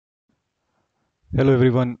Hello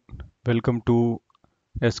everyone, welcome to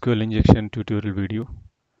SQL injection tutorial video.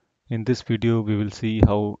 In this video we will see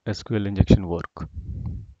how SQL injection work.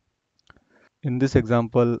 In this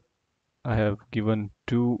example I have given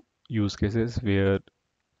two use cases where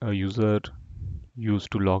a user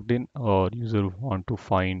used to logged in or user want to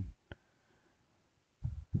find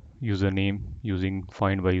username using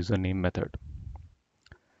find by username method.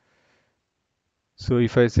 So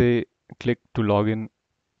if I say click to login,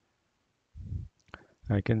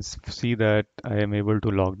 I can see that I am able to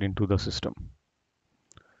log into the system.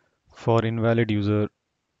 For invalid user,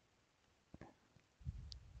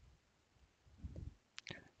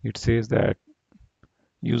 it says that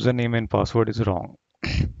username and password is wrong.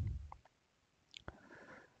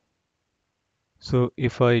 So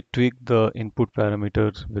if I tweak the input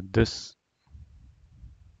parameters with this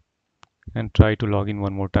and try to log in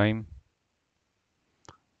one more time,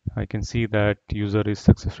 I can see that user is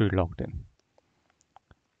successfully logged in.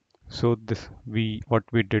 So this what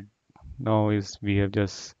we did now is we have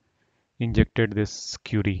just injected this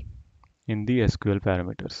query in the SQL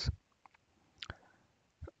parameters.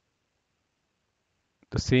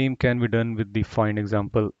 The same can be done with the find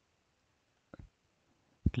example.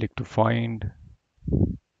 Click to find.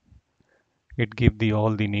 It gives the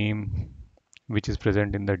all the name which is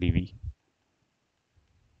present in the DB.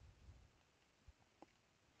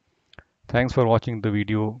 Thanks for watching the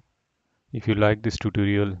video. If you like this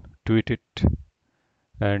tutorial, tweet it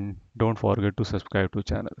and don't forget to subscribe to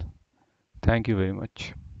channel. Thank you very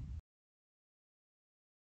much.